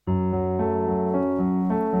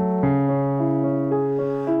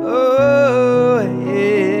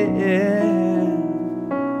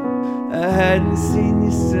haven't seen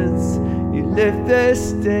you since you left the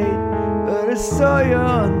state, but I saw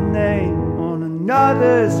your name on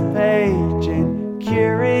another's page, and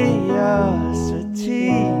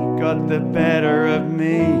curiosity got the better of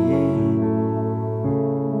me.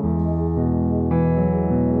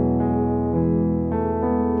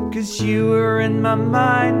 Cause you were in my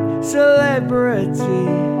mind,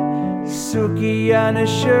 celebrity, Silky on a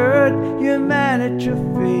shirt, your man at your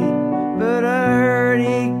feet. But I heard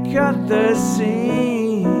he cut the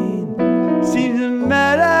scene. Seems a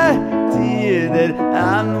mad idea that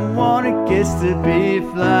I'm the one who gets to be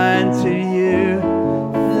flying to you,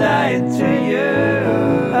 flying to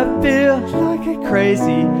you. I feel like a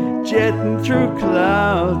crazy jetting through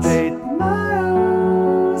clouds, 8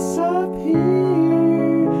 miles up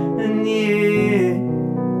here in the air,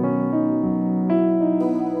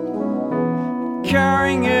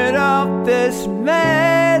 carrying it off this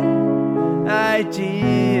mad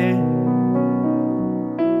idea.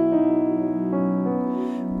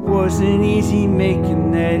 Wasn't easy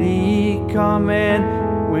making that comment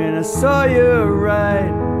when I saw you right.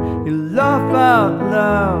 You laugh out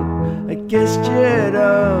loud. I guess you'd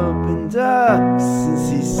opened up since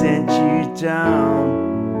he sent you down.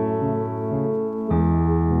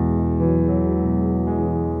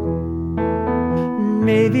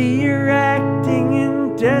 Maybe you're acting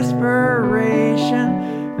in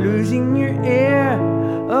desperation, losing your air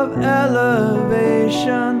of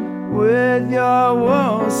elevation with your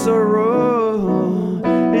wounds so raw.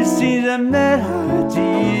 It seems a mad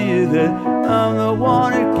idea that I'm the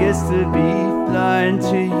one who gets to be flying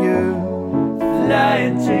to you,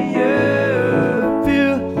 flying to you.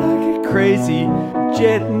 Feel like a crazy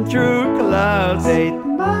jetting through clouds, 8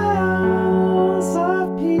 miles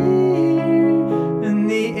up here in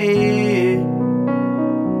the air,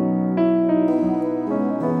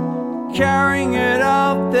 carrying it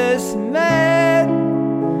off this mad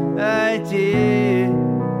idea.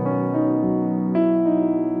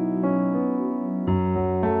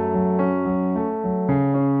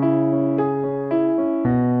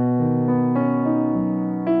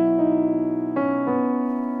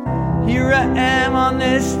 Here I am on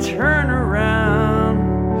this turnaround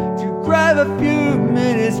to grab a few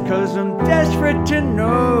minutes, cause I'm desperate to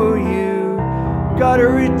know you. Gotta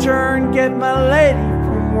return, get my lady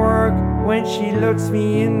from work. When she looks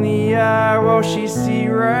me in the eye, well, she see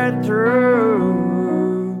right through.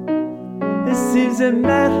 It seems a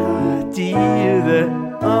mad idea that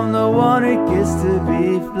I'm the one who gets to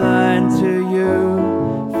be flying to you,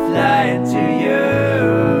 flying to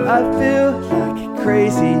you. I feel like a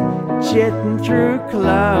crazy jetting through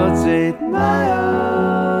clouds, 8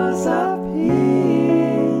 miles up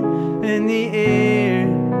here in the air,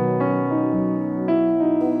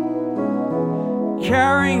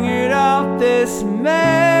 carrying it off this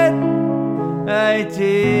mad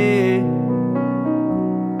idea.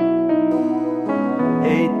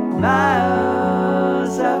 8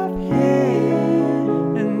 miles up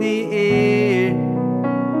here in the air,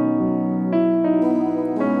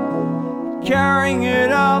 carrying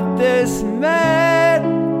it off this mad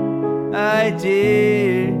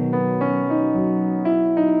idea.